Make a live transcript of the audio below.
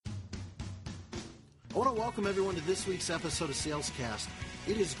I want to welcome everyone to this week's episode of Salescast.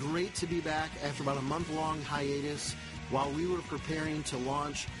 It is great to be back after about a month-long hiatus while we were preparing to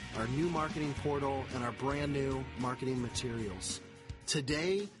launch our new marketing portal and our brand new marketing materials.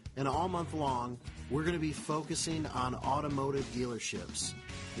 Today and all month long, we're going to be focusing on automotive dealerships.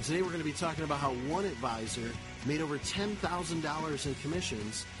 And today we're going to be talking about how one advisor made over $10,000 in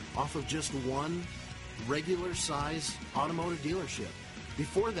commissions off of just one regular-size automotive dealership.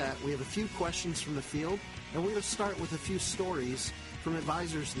 Before that, we have a few questions from the field, and we're going to start with a few stories from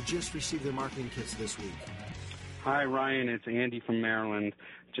advisors that just received their marketing kits this week. Hi, Ryan. It's Andy from Maryland.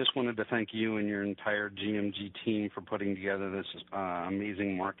 Just wanted to thank you and your entire GMG team for putting together this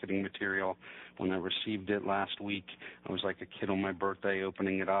amazing marketing material. When I received it last week, I was like a kid on my birthday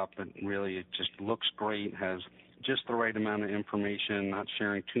opening it up. And really, it just looks great, has just the right amount of information, not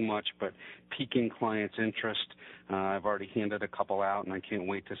sharing too much, but piquing clients' interest. I've already handed a couple out, and I can't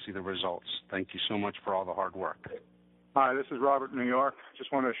wait to see the results. Thank you so much for all the hard work. Hi, this is Robert in New York.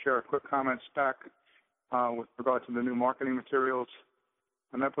 Just wanted to share a quick comments back with regard to the new marketing materials.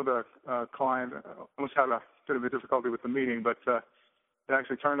 I met with a client, almost had a bit of a difficulty with the meeting, but it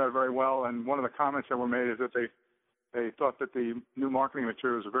actually turned out very well. And one of the comments that were made is that they thought that the new marketing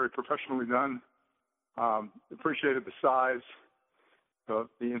materials were very professionally done, appreciated the size of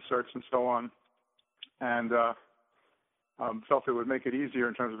the inserts and so on, and felt it would make it easier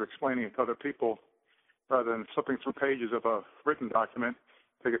in terms of explaining it to other people rather than flipping through pages of a written document.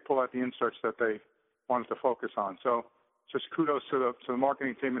 They could pull out the inserts that they wanted to focus on. So just kudos to the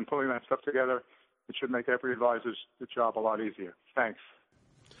marketing team in pulling that stuff together. It should make every advisor's job a lot easier. Thanks.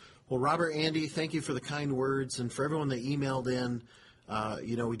 Well, Robert, Andy, thank you for the kind words, and for everyone that emailed in.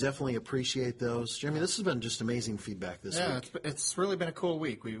 We definitely appreciate those. Jeremy, this has been just amazing feedback this week. Yeah, it's really been a cool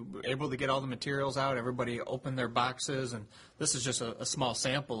week. We were able to get all the materials out. Everybody opened their boxes, and this is just a small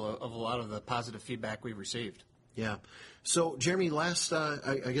sample of a lot of the positive feedback we've received. Yeah. So, Jeremy,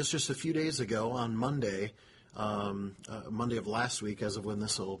 I guess just a few days ago on Monday, Monday of last week as of when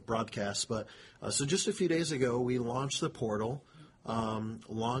this will broadcast, but so just a few days ago, we launched the portal,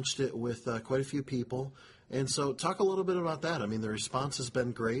 launched it with quite a few people. And so talk a little bit about that. I mean, the response has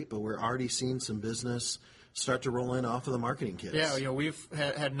been great, but we're already seeing some business start to roll in off of the marketing kits. Yeah, we've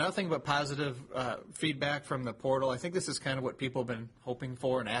had nothing but positive feedback from the portal. I think this is kind of what people have been hoping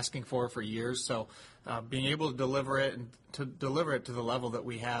for and asking for years. So being able to deliver it and to deliver it to the level that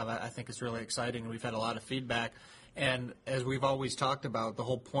we have, I think is really exciting. We've had a lot of feedback. And as we've always talked about, the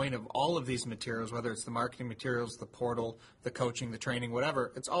whole point of all of these materials, whether it's the marketing materials, the portal, the coaching, the training,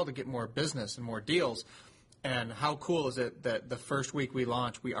 whatever, it's all to get more business and more deals. And how cool is it that the first week we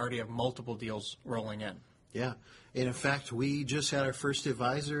launched, we already have multiple deals rolling in? Yeah. And in fact, we just had our first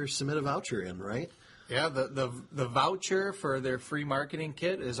advisor submit a voucher in, right? Yeah, the voucher for their free marketing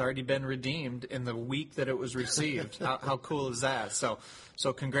kit has already been redeemed in the week that it was received. How cool is that? So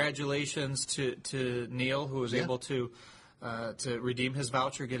congratulations to Neil, who was able to redeem his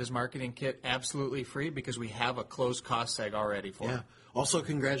voucher, get his marketing kit absolutely free because we have a closed cost seg already for him. Also,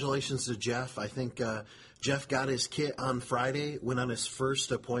 congratulations to Jeff. I think Jeff got his kit on Friday, went on his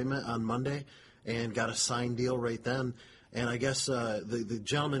first appointment on Monday, and got a signed deal right then. And I guess the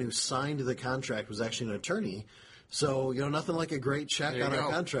gentleman who signed the contract was actually an attorney. So, nothing like a great check on our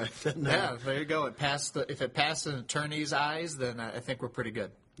contract. Yeah, there you go. If it passed an attorney's eyes, then I think we're pretty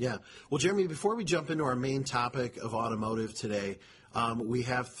good. Yeah. Well, Jeremy, before we jump into our main topic of automotive today, we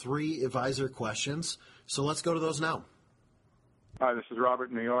have 3 advisor questions. So let's go to those now. Hi, this is Robert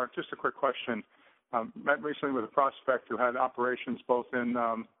in New York. Just a quick question. Met recently with a prospect who had operations both in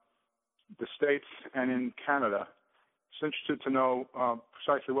the States and in Canada. It's interested to know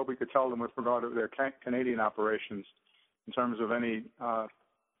precisely what we could tell them with regard to their Canadian operations in terms of any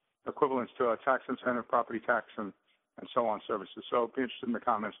equivalence to a tax incentive, property tax, and so on services. So be interested in the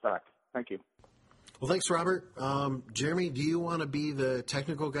comments back. Thank you. Well, thanks, Robert. Jeremy, do you want to be the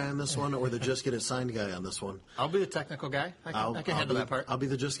technical guy on this one or the just get it signed guy on this one? I'll be the technical guy. I can handle that part. I'll be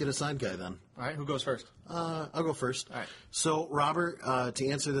the just get it signed guy then. All right, who goes first? I'll go first. All right. So, Robert, to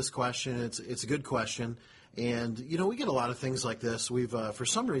answer this question, it's a good question. And, we get a lot of things like this. We've, for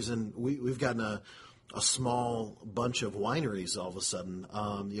some reason, we've gotten a small bunch of wineries all of a sudden,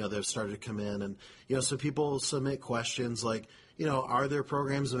 they've started to come in. And, so people submit questions like, are there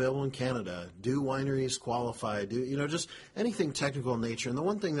programs available in Canada? Do wineries qualify? Just anything technical in nature. And the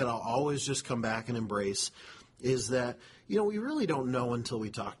one thing that I'll always just come back and embrace is that, we really don't know until we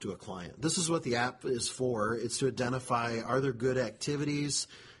talk to a client. This is what the app is for. It's to identify, are there good activities?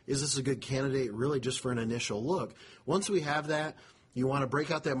 Is this a good candidate really just for an initial look? Once we have that, you want to break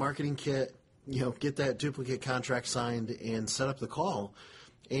out that marketing kit, get that duplicate contract signed and set up the call.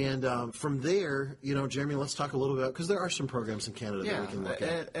 And from there, Jeremy, let's talk a little bit, because there are some programs in Canada that we can look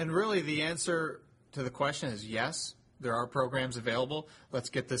at. And really the answer to the question is yes. There are programs available. Let's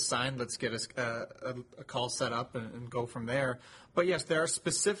get this signed. Let's get a call set up and go from there. But yes, there are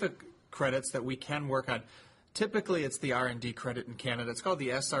specific credits that we can work on. Typically, it's the R&D credit in Canada. It's called the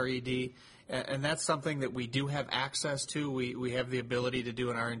SRED, and that's something that we do have access to. We have the ability to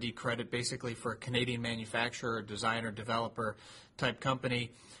do an R&D credit basically for a Canadian manufacturer, designer, developer type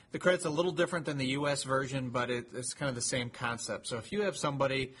company. The credit's a little different than the U.S. version, but it's kind of the same concept. So if you have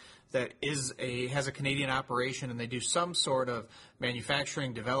somebody that has a Canadian operation and they do some sort of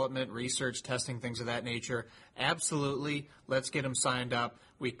manufacturing, development, research, testing, things of that nature, absolutely, let's get them signed up.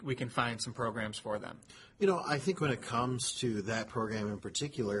 We can find some programs for them. I think when it comes to that program in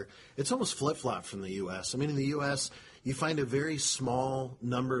particular, it's almost flip-flop from the U.S. I mean, in the U.S., you find a very small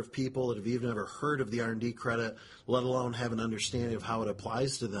number of people that have even ever heard of the R&D credit, let alone have an understanding of how it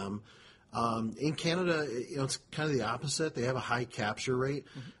applies to them. In Canada, it's kind of the opposite. They have a high capture rate,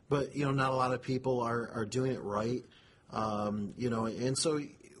 but, not a lot of people are doing it right. And so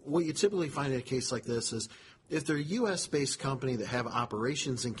what you typically find in a case like this is if they're a U.S.-based company that have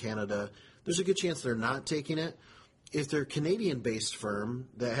operations in Canada, there's a good chance they're not taking it. If they're a Canadian-based firm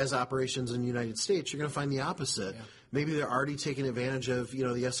that has operations in the United States, you're going to find the opposite. Yeah. Maybe they're already taking advantage of, the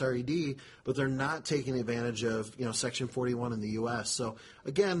SRED, but they're not taking advantage of, Section 41 in the U.S. So,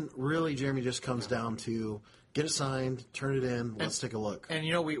 again, really, Jeremy, just comes down to get it signed, turn it in, let's take a look. And,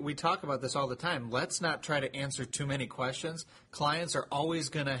 we talk about this all the time. Let's not try to answer too many questions. Clients are always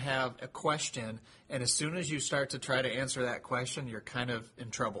going to have a question, and as soon as you start to try to answer that question, you're kind of in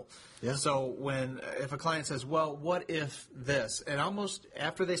trouble. Yeah. So if a client says, well, what if this? And almost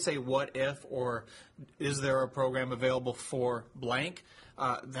after they say what if or is there a program available for blank,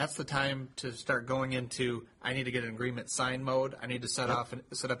 that's the time to start going into I need to get an agreement sign mode. I need to set up an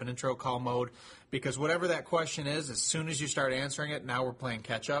intro call mode, because whatever that question is, as soon as you start answering it, now we're playing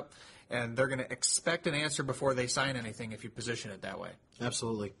catch up, and they're going to expect an answer before they sign anything if you position it that way.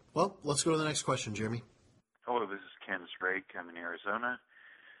 Absolutely. Well, let's go to the next question, Jeremy. Hello, this is Ken Drake. I'm in Arizona,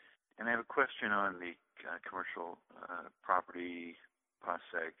 and I have a question on the commercial property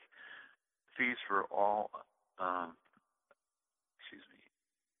POSSEC fees for all.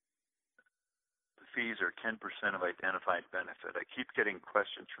 Fees are 10% of identified benefit. I keep getting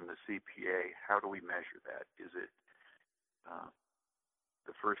questions from the CPA. How do we measure that? Is it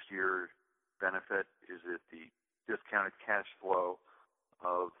the first year benefit? Is it the discounted cash flow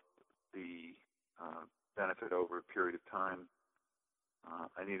of the benefit over a period of time?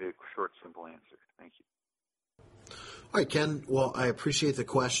 I need a short, simple answer. Thank you. All right, Ken. Well, I appreciate the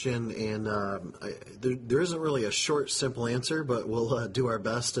question, and there isn't really a short, simple answer, but we'll do our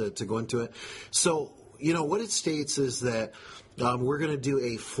best to go into it. So, what it states is that we're going to do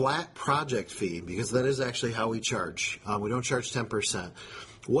a flat project fee, because that is actually how we charge. We don't charge 10%.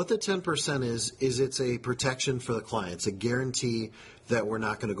 What the 10% is it's a protection for the client. It's a guarantee that we're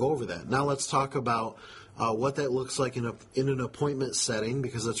not going to go over that. Now let's talk about what that looks like in an appointment setting,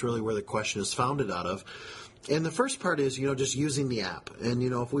 because that's really where the question is founded out of. And the first part is, just using the app. And,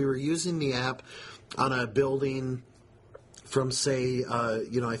 if we were using the app on a building from, say,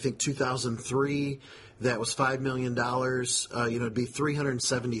 I think 2003, that was $5 million, it'd be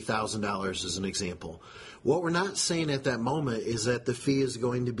 $370,000 as an example. What we're not saying at that moment is that the fee is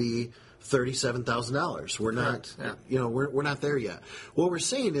going to be $37,000. We're not, we're not there yet. What we're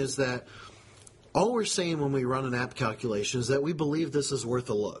saying is that all we're saying when we run an app calculation is that we believe this is worth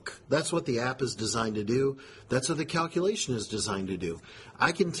a look. That's what the app is designed to do. That's what the calculation is designed to do.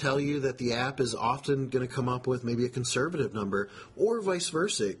 I can tell you that the app is often going to come up with maybe a conservative number, or vice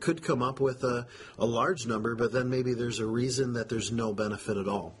versa. It could come up with a large number, but then maybe there's a reason that there's no benefit at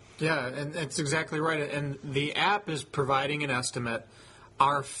all. Yeah, and that's exactly right. And the app is providing an estimate.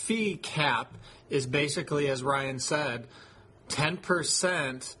 Our fee cap is basically, as Ryan said,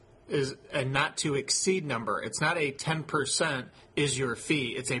 10% is a not to exceed number. It's not a 10% is your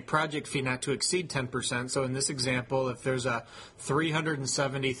fee. It's a project fee not to exceed 10%. So in this example, if there's a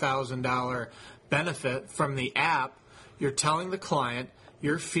 $370,000 benefit from the app, you're telling the client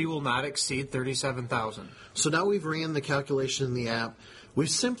your fee will not exceed $37,000. So now we've ran the calculation in the app. We've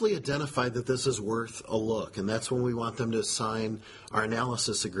simply identified that this is worth a look, and that's when we want them to sign our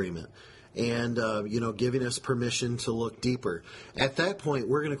analysis agreement. And, giving us permission to look deeper. At that point,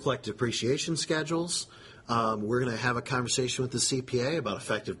 we're going to collect depreciation schedules. We're going to have a conversation with the CPA about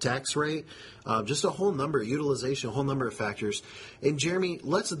effective tax rate, just a whole number, utilization, a whole number of factors. And, Jeremy,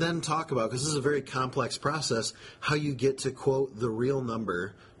 let's then talk about, because this is a very complex process, how you get to quote the real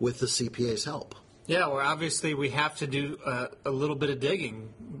number with the CPA's help. Yeah, well, obviously we have to do a little bit of digging.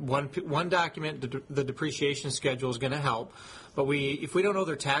 One document, the depreciation schedule, is going to help, but if we don't know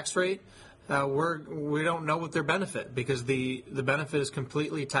their tax rate, we don't know what their benefit, because the benefit is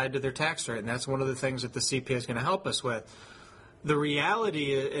completely tied to their tax rate, and that's one of the things that the CPA is going to help us with. The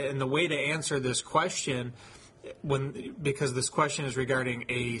reality and the way to answer this question, because this question is regarding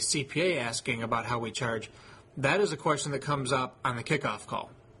a CPA asking about how we charge, that is a question that comes up on the kickoff call.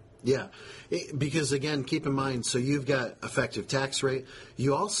 Yeah, because again, keep in mind, so you've got effective tax rate.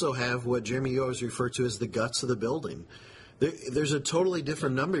 You also have what, Jeremy, you always refer to as the guts of the building. There's a totally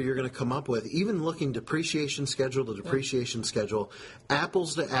different number you're going to come up with, even looking depreciation schedule to depreciation schedule,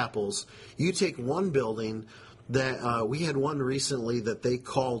 apples to apples. You take one building that we had one recently that they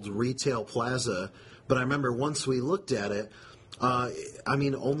called Retail Plaza, but I remember once we looked at it,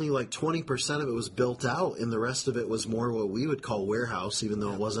 only like 20% of it was built out, and the rest of it was more what we would call warehouse, even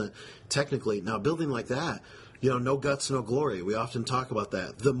though it wasn't technically. Now, a building like that, no guts, no glory. We often talk about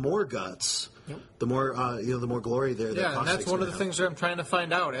that. The more guts, the more the more glory there. Yeah, and that's one of the things that I'm trying to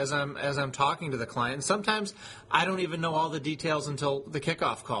find out as I'm talking to the client. And sometimes I don't even know all the details until the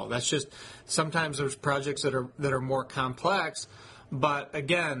kickoff call. That's just, sometimes there's projects that are more complex. But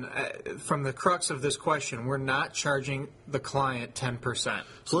again, from the crux of this question, we're not charging the client 10%.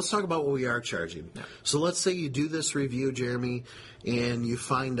 So let's talk about what we are charging. Yeah. So let's say you do this review, Jeremy, and you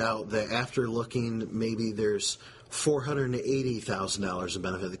find out that after looking, maybe there's $480,000 in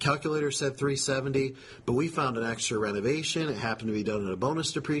benefit. The calculator said $370,000, but we found an extra renovation. It happened to be done in a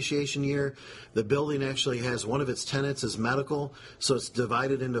bonus depreciation year. The building actually has one of its tenants is medical, so it's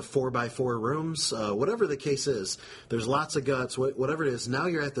divided into 4x4 rooms. Whatever the case is, there's lots of guts. Whatever it is, now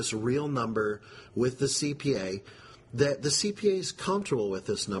you're at this real number with the CPA. That the CPA is comfortable with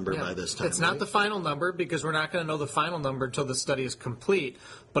this number by this time. It's not the final number, because we're not going to know the final number until the study is complete,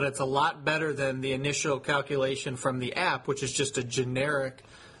 but it's a lot better than the initial calculation from the app, which is just a generic,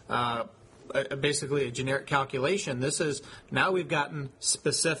 basically a generic calculation. This is, now we've gotten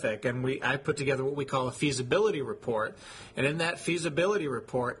specific, and I put together what we call a feasibility report, and in that feasibility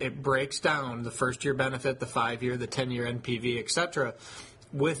report, it breaks down the first-year benefit, the 5-year, the 10-year NPV, etc.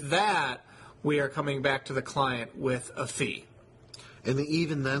 With that, we are coming back to the client with a fee. And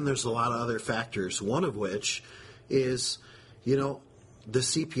even then, there's a lot of other factors, one of which is, the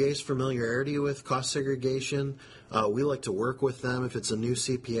CPA's familiarity with cost segregation. We like to work with them if it's a new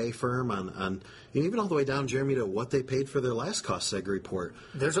CPA firm on even all the way down, Jeremy, to what they paid for their last cost seg report.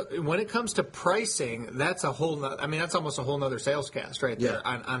 When it comes to pricing, that's that's almost a whole nother sales cast right there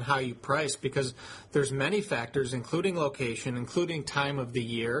on how you price, because there's many factors, including location, including time of the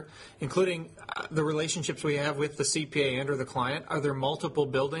year, including the relationships we have with the CPA and or the client. Are there multiple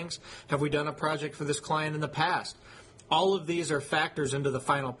buildings? Have we done a project for this client in the past? All of these are factors into the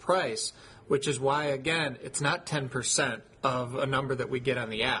final price, which is why, again, it's not 10% of a number that we get on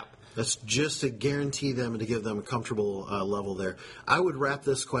the app. That's just to guarantee them and to give them a comfortable level there. I would wrap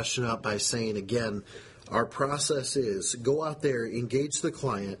this question up by saying, again, our process is go out there, engage the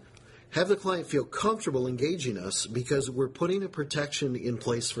client, have the client feel comfortable engaging us, because we're putting a protection in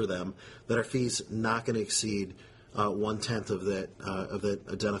place for them that our fee's not going to exceed 1/10 of that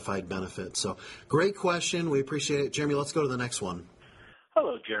identified benefit. So great question. We appreciate it. Jeremy, let's go to the next one.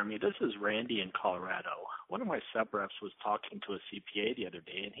 Hello, Jeremy. This is Randy in Colorado. One of my sub-reps was talking to a CPA the other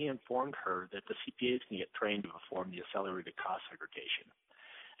day, and he informed her that the CPAs can get trained to perform the accelerated cost segregation.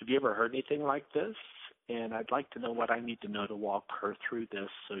 Have you ever heard anything like this? And I'd like to know what I need to know to walk her through this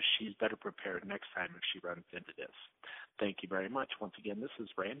so she's better prepared next time if she runs into this. Thank you very much. Once again, this is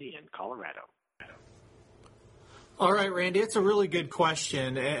Randy in Colorado. All right, Randy, it's a really good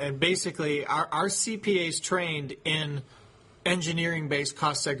question. And basically, are CPAs trained in engineering-based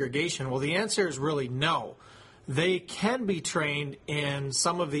cost segregation? Well, the answer is really no. They can be trained in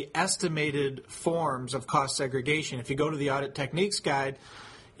some of the estimated forms of cost segregation. If you go to the Audit Techniques Guide,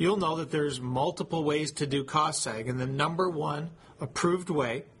 you'll know that there's multiple ways to do cost seg, and the number one approved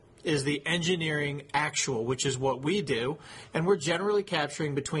way is the engineering actual, which is what we do, and we're generally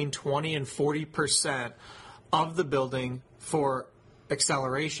capturing between 20 and 40% of the building for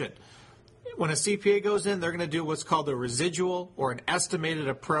acceleration. When a CPA goes in, they're going to do what's called a residual or an estimated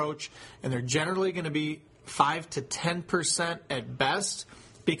approach, and they're generally going to be 5 to 10% at best,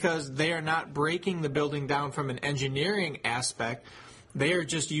 because they are not breaking the building down from an engineering aspect. They are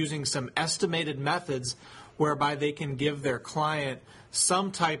just using some estimated methods whereby they can give their client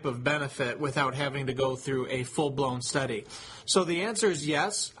some type of benefit without having to go through a full-blown study. So the answer is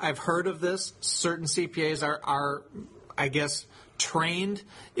yes. I've heard of this. Certain CPAs are I guess, trained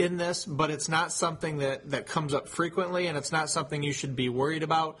in this, but it's not something that comes up frequently, and it's not something you should be worried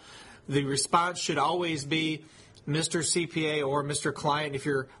about. the response should always be, Mr. CPA or Mr. Client, if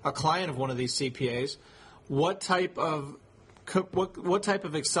you're a client of one of these CPAs, what type of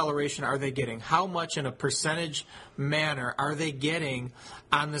acceleration are they getting? How much in a percentage manner are they getting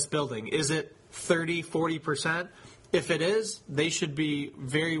on this building? Is it 30, 40%? If it is, they should be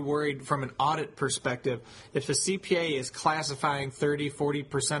very worried from an audit perspective. If the CPA is classifying 30,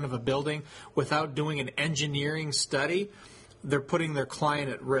 40% of a building without doing an engineering study, they're putting their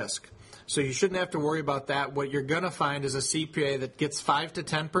client at risk. So you shouldn't have to worry about that. What you're going to find is a CPA that gets 5 to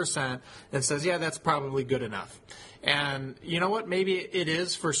 10% and says, yeah, that's probably good enough. And you know what? Maybe it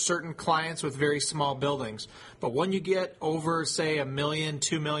is for certain clients with very small buildings. But when you get over, say, $1 million,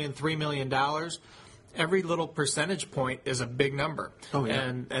 $2 million, $3 million, every little percentage point is a big number. Oh,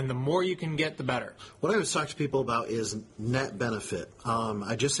 yeah. And the more you can get, the better. What I always talk to people about is net benefit.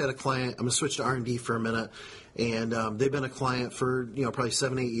 I just had a client. I'm going to switch to R&D for a minute. And they've been a client for probably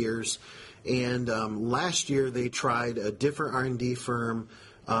 7-8 years. And last year they tried a different R&D firm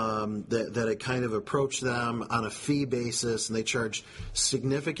that had kind of approached them on a fee basis, and they charged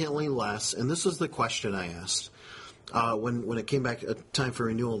significantly less. And this was the question I asked when it came back time for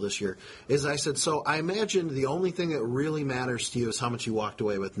renewal this year. Is I said, so I imagine the only thing that really matters to you is how much you walked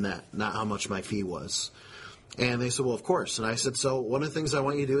away with net, not how much my fee was. And they said, well, of course. And I said, so one of the things I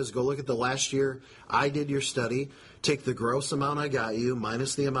want you to do is go look at the last year I did your study, take the gross amount I got you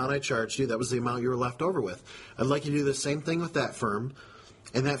minus the amount I charged you. That was the amount you were left over with. I'd like you to do the same thing with that firm.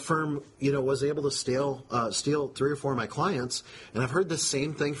 And that firm, was able to steal 3 or 4 of my clients. And I've heard the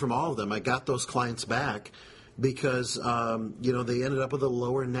same thing from all of them. I got those clients back because, they ended up with a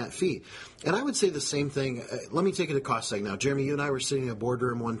lower net fee. And I would say the same thing. Let me take it to cost seg now. Jeremy, you and I were sitting in a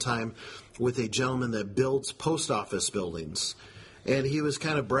boardroom one time with a gentleman that builds post office buildings. And he was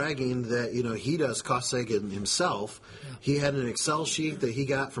kind of bragging that, he does cost seg himself. Yeah. He had an Excel sheet that he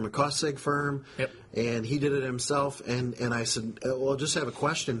got from a cost seg firm, yep. And he did it himself. And I said, well, just have a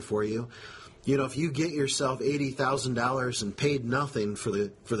question for you. If you get yourself $80,000 and paid nothing for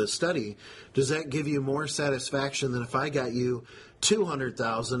the study, does that give you more satisfaction than if I got you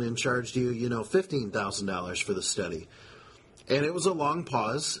 $200,000 and charged you, $15,000 for the study? And it was a long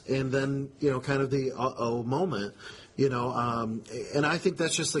pause, and then kind of the moment. And I think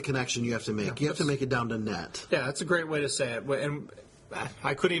that's just the connection you have to make. You have to make it down to net. Yeah, that's a great way to say it. And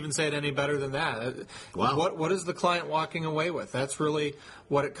I couldn't even say it any better than that. Wow. What is the client walking away with? That's really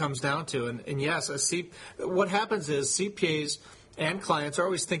what it comes down to. And yes, what happens is CPAs and clients are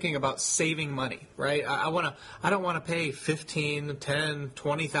always thinking about saving money, right? I don't want to pay $15,000, $10,000,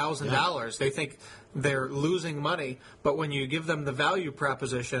 $20,000. Yeah. They think they're losing money, but when you give them the value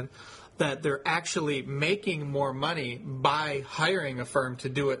proposition that they're actually making more money by hiring a firm to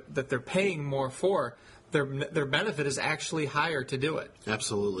do it, that they're paying more for, their benefit is actually higher to do it.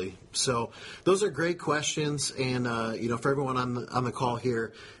 Absolutely. So those are great questions, and for everyone on the call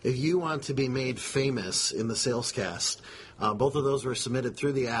here, if you want to be made famous in the Salescast, both of those were submitted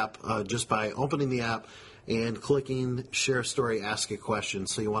through the app just by opening the app and clicking Share a Story, Ask a Question.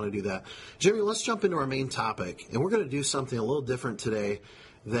 So you want to do that. Jimmy, let's jump into our main topic, and we're going to do something a little different today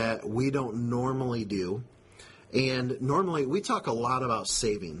that we don't normally do. And normally we talk a lot about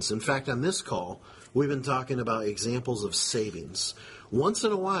savings. In fact, on this call, we've been talking about examples of savings. Once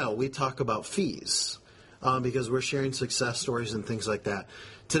in a while, we talk about fees because we're sharing success stories and things like that.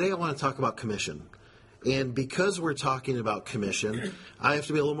 Today, I want to talk about commission. And because we're talking about commission, I have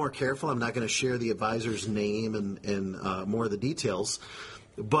to be a little more careful. I'm not going to share the advisor's name and more of the details.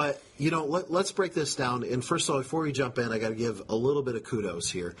 But, let's break this down. And first of all, before we jump in, I got to give a little bit of kudos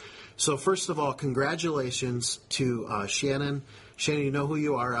here. So first of all, congratulations to Shannon. Shannon, you know who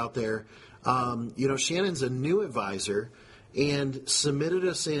you are out there. Shannon's a new advisor and submitted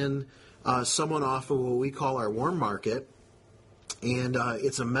us in someone off of what we call our warm market. And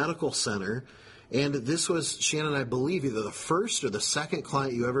it's a medical center. And this was, Shannon, I believe, either the first or the second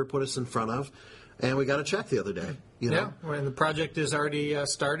client you ever put us in front of. And we got a check the other day. Yeah, and the project is already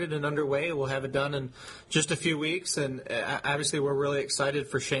started and underway. We'll have it done in just a few weeks. And obviously, we're really excited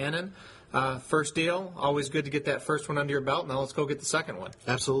for Shannon. First deal, always good to get that first one under your belt. Now let's go get the second one.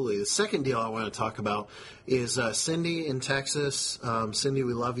 Absolutely. The second deal I want to talk about is Cindy in Texas. Cindy,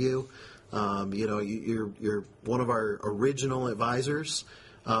 we love you. You're one of our original advisors.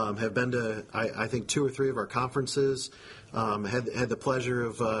 Have been to, I think, 2 or 3 of our conferences. Had the pleasure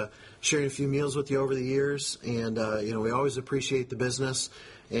of sharing a few meals with you over the years. And, we always appreciate the business.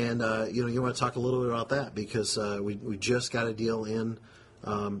 And, you want to talk a little bit about that because we just got a deal in.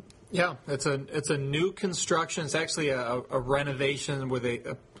 Yeah, it's a new construction. It's actually a renovation where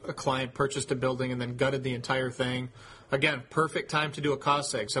a client purchased a building and then gutted the entire thing. again, perfect time to do a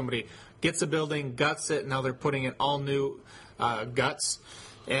cost seg. Somebody gets a building, guts it, and now they're putting in all new guts.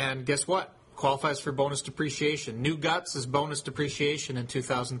 And guess what? Qualifies for bonus depreciation. New guts is bonus depreciation in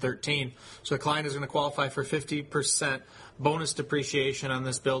 2013. So the client is going to qualify for 50% bonus depreciation on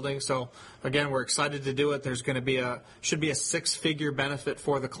this building. So again, we're excited to do it. There's going to be a six-figure benefit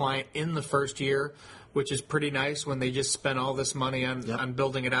for the client in the first year, which is pretty nice. When they just spend all this money on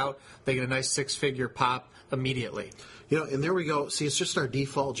building it out, they get a nice six-figure pop immediately. And there we go. See, it's just our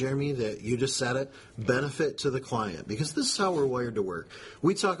default, Jeremy, that you just said it, benefit to the client, because this is how we're wired to work.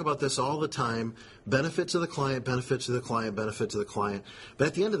 We talk about this all the time, benefit to the client, benefit to the client, benefit to the client. But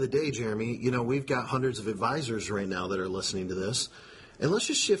at the end of the day, Jeremy, we've got hundreds of advisors right now that are listening to this. And let's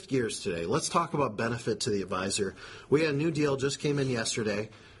just shift gears today. Let's talk about benefit to the advisor. We had a new deal just came in yesterday.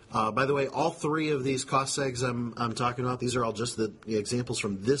 By the way, all three of these cost segs I'm talking about, these are all just the examples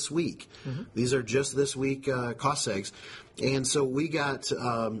from this week. Mm-hmm. These are just this week cost segs. And so we got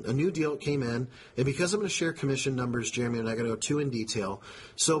a new deal that came in. And because I'm going to share commission numbers, Jeremy, I'm not going to go too in detail.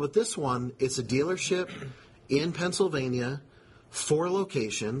 So with this one, it's a dealership in Pennsylvania, 4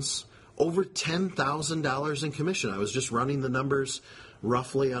 locations, over $10,000 in commission. I was just running the numbers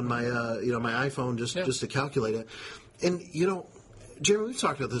roughly on my my iPhone just to calculate it. And, Jeremy, we've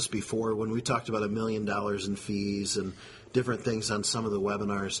talked about this before when we talked about $1 million in fees and different things on some of the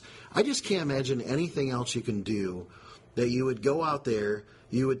webinars. I just can't imagine anything else you can do that you would go out there,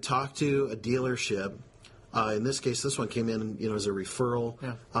 you would talk to a dealership. In this case, this one came in, as a referral.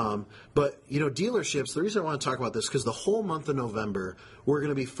 Yeah. But dealerships, the reason I want to talk about this is because the whole month of November, we're going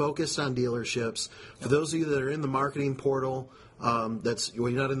to be focused on dealerships. For those of you that are in the marketing portal,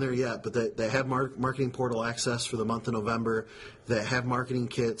 you're not in there yet, but that have marketing portal access for the month of November, that have marketing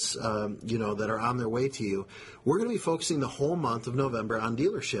kits, that are on their way to you. We're going to be focusing the whole month of November on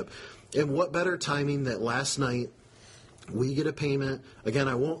dealership. And what better timing that last night we get a payment.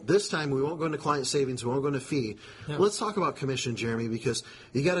 Again, this time we won't go into client savings, we won't go into fee. Yeah. Let's talk about commission, Jeremy, because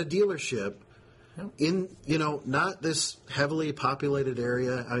you got a dealership in, not this heavily populated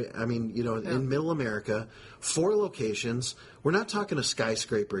area. In middle America, 4 locations. We're not talking a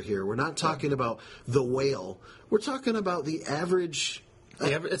skyscraper here. We're not talking about the whale. We're talking about the average.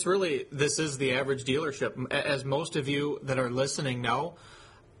 This is the average dealership. As most of you that are listening know,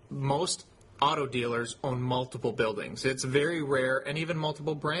 most auto dealers own multiple buildings. It's very rare, and even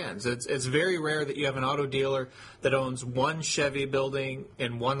multiple brands. It's very rare that you have an auto dealer that owns one Chevy building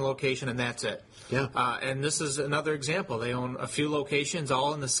in one location, and that's it. Yeah. And this is another example. They own a few locations,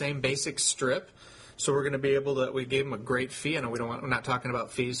 all in the same basic strip. So we're going to be able to. We gave them a great fee. I know we're not talking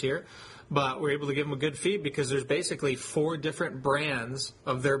about fees here, but we're able to give them a good fee because there's basically 4 different brands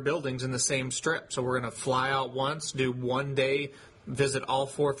of their buildings in the same strip. So we're going to fly out once, do one day, visit all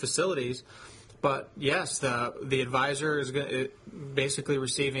 4 facilities. But yes, the advisor is basically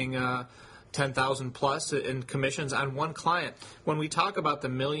receiving $10,000 plus in commissions on one client. When we talk about the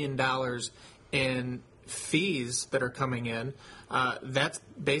 $1 million in fees that are coming in, that's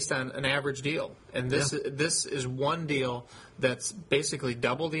based on an average deal. And this is one deal that's basically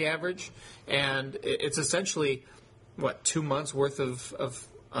double the average, and it's essentially 2 months worth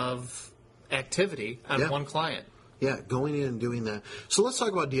of activity on one client. Yeah, going in and doing that. So let's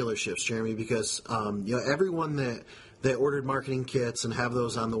talk about dealerships, Jeremy, because everyone that ordered marketing kits and have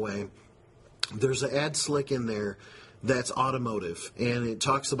those on the way, there's an ad slick in there that's automotive, and it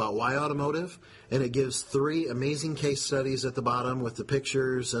talks about why automotive, and it gives 3 amazing case studies at the bottom with the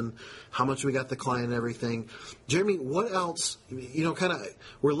pictures and how much we got the client and everything. Jeremy, what else,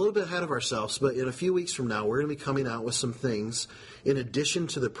 we're a little bit ahead of ourselves, but in a few weeks from now, we're going to be coming out with some things. In addition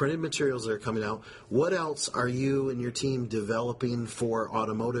to the printed materials that are coming out, what else are you and your team developing for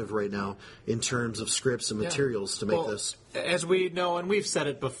automotive right now in terms of scripts and materials to make this? As we know, and we've said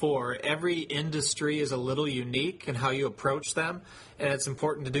it before, every industry is a little unique in how you approach them, and it's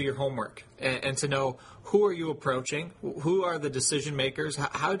important to do your homework and to know who are you approaching, who are the decision makers,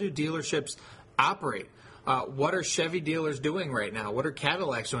 how do dealerships operate, what are Chevy dealers doing right now, what are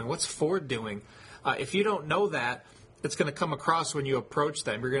Cadillacs doing, what's Ford doing. If you don't know that, it's going to come across when you approach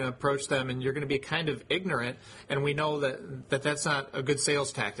them. You're going to approach them, and you're going to be kind of ignorant, and we know that's not a good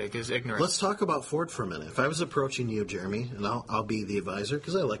sales tactic, is ignorance. Let's talk about Ford for a minute. If I was approaching you, Jeremy, and I'll be the advisor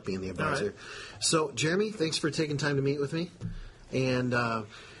because I like being the advisor. Right. So, Jeremy, thanks for taking time to meet with me. And my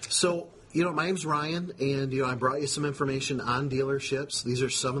name's Ryan, and I brought you some information on dealerships. These are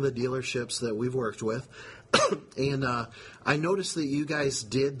some of the dealerships that we've worked with. And I noticed that you guys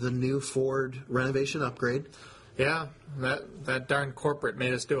did the new Ford renovation upgrade. Yeah, that darn corporate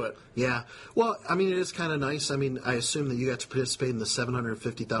made us do it. Yeah. Well, it is kind of nice. I assume that you got to participate in the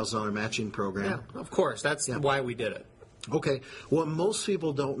 $750,000 matching program. Yeah, of course. That's why we did it. Okay. What most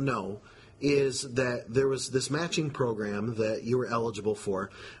people don't know is that there was this matching program that you were eligible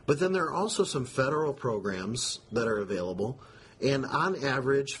for, but then there are also some federal programs that are available. And on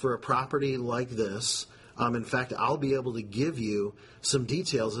average, for a property like this, in fact, I'll be able to give you some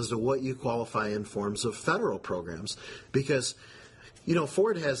details as to what you qualify in forms of federal programs. Because,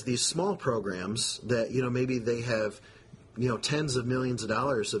 Ford has these small programs that, maybe they have, tens of millions of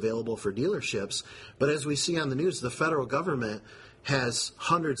dollars available for dealerships. But as we see on the news, the federal government has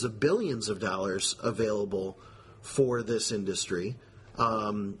hundreds of billions of dollars available for this industry.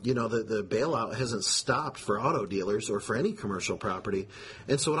 The bailout hasn't stopped for auto dealers or for any commercial property.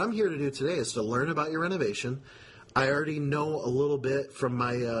 And so what I'm here to do today is to learn about your renovation. I already know a little bit from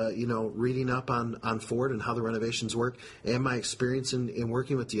my, reading up on Ford and how the renovations work and my experience in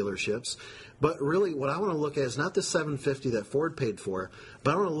working with dealerships. But really what I want to look at is not the $750 that Ford paid for,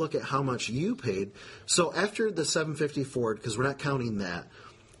 but I want to look at how much you paid. So after the $750 Ford, because we're not counting that,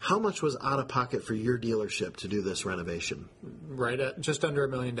 how much was out of pocket for your dealership to do this renovation? Right at just under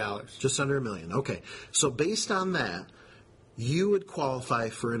 $1 million. Just under $1 million. Okay. So based on that, you would qualify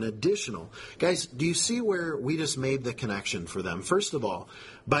for an additional. Guys, do you see where we just made the connection for them? First of all,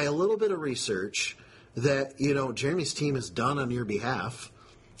 by a little bit of research that, Jeremy's team has done on your behalf,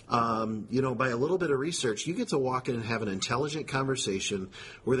 by a little bit of research, you get to walk in and have an intelligent conversation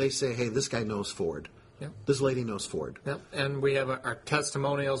where they say, hey, this guy knows Ford. Yep. This lady knows Ford. Yep. And we have our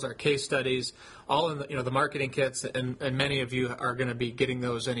testimonials, our case studies, all in the marketing kits, and many of you are going to be getting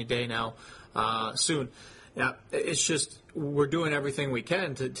those any day now, soon. Yeah, it's just we're doing everything we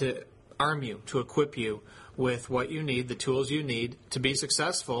can to arm you, to equip you with what you need, the tools you need to be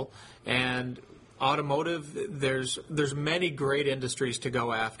successful. And automotive, there's many great industries to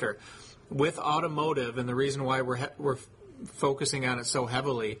go after. With automotive, and the reason why we're focusing on it so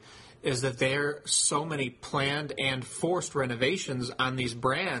heavily is that there are so many planned and forced renovations on these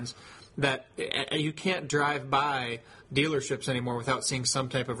brands that you can't drive by dealerships anymore without seeing some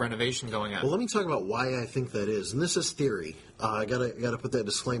type of renovation going on. Well, let me talk about why I think that is, and this is theory. I gotta put that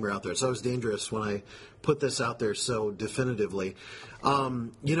disclaimer out there. It's always dangerous when I put this out there so definitively.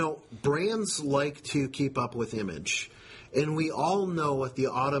 Brands like to keep up with image. And we all know what the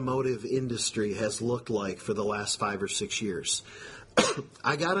automotive industry has looked like for the last 5 or 6 years.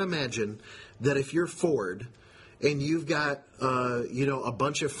 I got to imagine that if you're Ford and you've got, a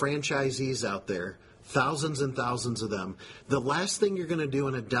bunch of franchisees out there, thousands and thousands of them, the last thing you're going to do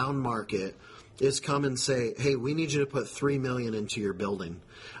in a down market is come and say, hey, we need you to put $3 million into your building.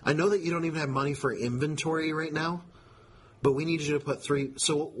 I know that you don't even have money for inventory right now, but we need you to put $3 million.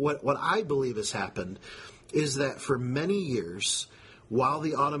 So what I believe has happened is that for many years, while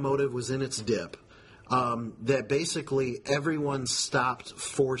the automotive was in its dip, that basically everyone stopped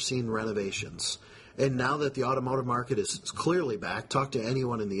forcing renovations. And now that the automotive market is clearly back, talk to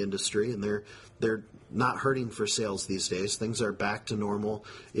anyone in the industry, and they're not hurting for sales these days. Things are back to normal,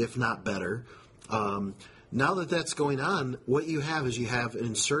 if not better. Now that that's going on, what you have is you have an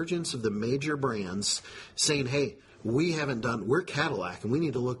insurgence of the major brands saying, hey, we're Cadillac, and we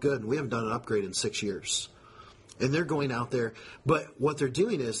need to look good, and we haven't done an upgrade in 6 years. And they're going out there. But what they're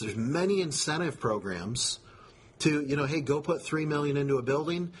doing is there's many incentive programs to, hey, go put $3 million into a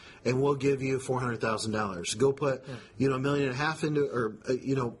building and we'll give you $400,000. Go put, $1.5 million into, or,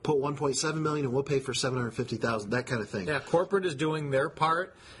 put $1.7 million and we'll pay for $750,000, that kind of thing. Yeah, corporate is doing their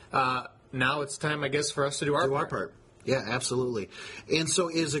part. Now it's time, I guess, for us to do our part. Yeah, absolutely. And so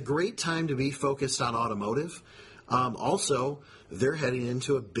it is a great time to be focused on automotive. Also, they're heading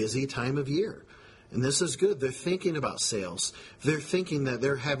into a busy time of year. And this is good. They're thinking about sales. They're thinking that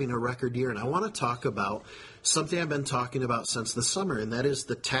they're having a record year. And I want to talk about something I've been talking about since the summer, and that is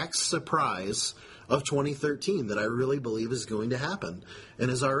the tax surprise of 2013 that I really believe is going to happen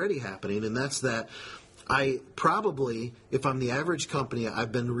and is already happening. And that's that I probably, if I'm the average company,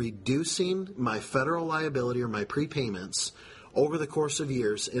 I've been reducing my federal liability or my prepayments over the course of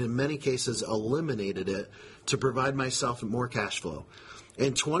years, and in many cases eliminated it to provide myself more cash flow.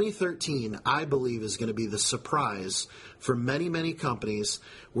 In 2013, I believe, is going to be the surprise for many, many companies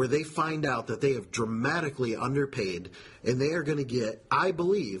where they find out that they have dramatically underpaid, and they are going to get, I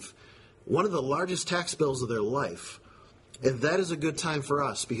believe, one of the largest tax bills of their life. And that is a good time for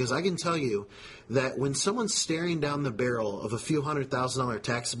us, because I can tell you that when someone's staring down the barrel of a few $100,000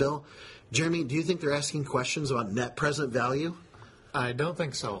 tax bill, Jeremy, do you think they're asking questions about net present value? I don't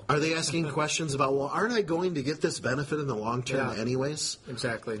think so. Are they asking questions about, well, aren't I going to get this benefit in the long term anyways?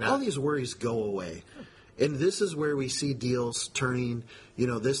 Exactly. All these worries go away. And this is where we see deals turning,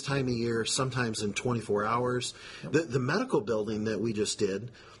 this time of year, sometimes in 24 hours. The medical building that we just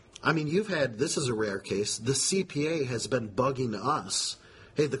did, I mean, this is a rare case. The CPA has been bugging us.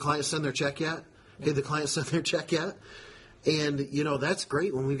 Hey, the client send their check yet? Hey, the client sent their check yet? And, that's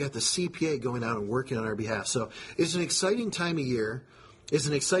great when we've got the CPA going out and working on our behalf. So it's an exciting time of year. It's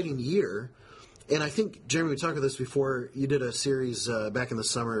an exciting year. And I think, Jeremy, we talked about this before. You did a series back in the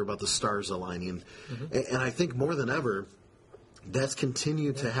summer about the stars aligning. Mm-hmm. And I think more than ever, that's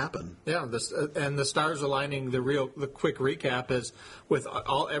continued to happen. Yeah, and the stars aligning. The quick recap is with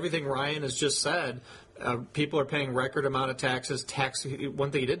everything Ryan has just said. People are paying record amount of taxes. One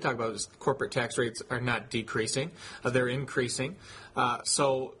thing he did talk about is corporate tax rates are not decreasing; they're increasing.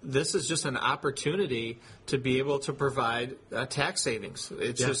 So this is just an opportunity to be able to provide tax savings.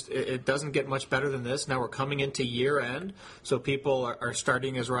 It doesn't get much better than this. Now we're coming into year end, so people are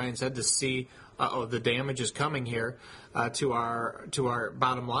starting, as Ryan said, to see. The damage is coming here to our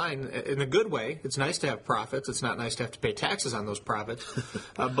bottom line in a good way. It's nice to have profits. It's not nice to have to pay taxes on those profits.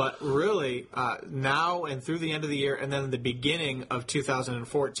 But really, now and through the end of the year, and then the beginning of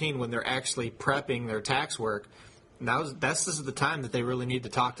 2014, when they're actually prepping their tax work, this is the time that they really need to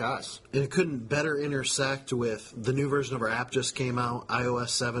talk to us. And it couldn't better intersect with the new version of our app just came out, iOS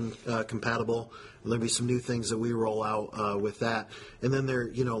 7 compatible. There'll be some new things that we roll out with that. And then they're,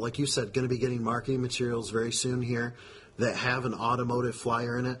 like you said, going to be getting marketing materials very soon here that have an automotive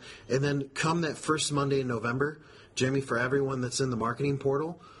flyer in it. And then come that first Monday in November, Jamie, for everyone that's in the marketing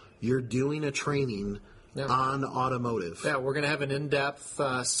portal, you're doing a training on automotive. Yeah, we're going to have an in-depth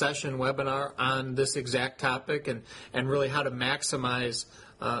session webinar on this exact topic and really how to maximize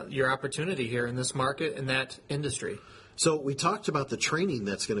your opportunity here in this market, in that industry. So we talked about the training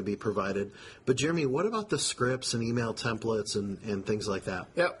that's going to be provided, but Jeremy, what about the scripts and email templates and things like that?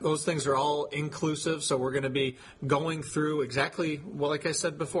 Yeah, those things are all inclusive, so we're going to be going through exactly, like I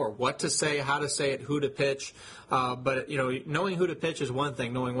said before, what to say, how to say it, who to pitch. But, knowing who to pitch is one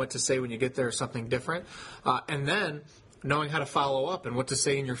thing. Knowing what to say when you get there is something different. And then knowing how to follow up and what to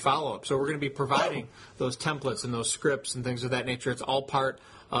say in your follow-up. So we're going to be providing those templates and those scripts and things of that nature. It's all part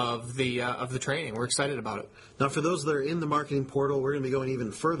of the training. We're excited about it. Now, for those that are in the marketing portal, we're going to be going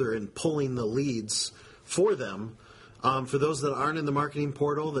even further and pulling the leads for them. For those that aren't in the marketing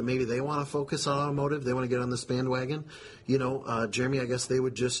portal, that maybe they want to focus on automotive, they want to get on this bandwagon, Jeremy, I guess they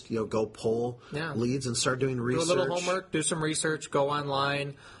would just, go pull leads and start doing research. Do a little homework, do some research, go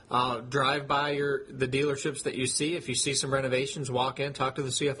online, drive by the dealerships that you see. If you see some renovations, walk in, talk to the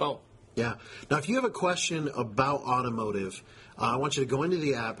CFO. Yeah. Now, if you have a question about automotive, I want you to go into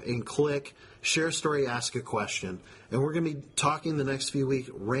the app and click Share a Story, Ask a Question. And we're going to be talking the next few weeks,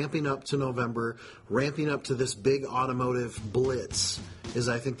 ramping up to November, ramping up to this big automotive blitz is,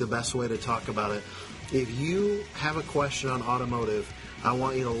 I think, the best way to talk about it. If you have a question on automotive, I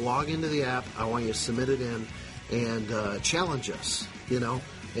want you to log into the app. I want you to submit it in and challenge us,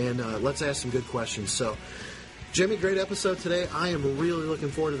 and let's ask some good questions. So, Jimmy, great episode today. I am really looking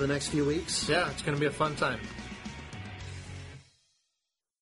forward to the next few weeks. Yeah, it's going to be a fun time.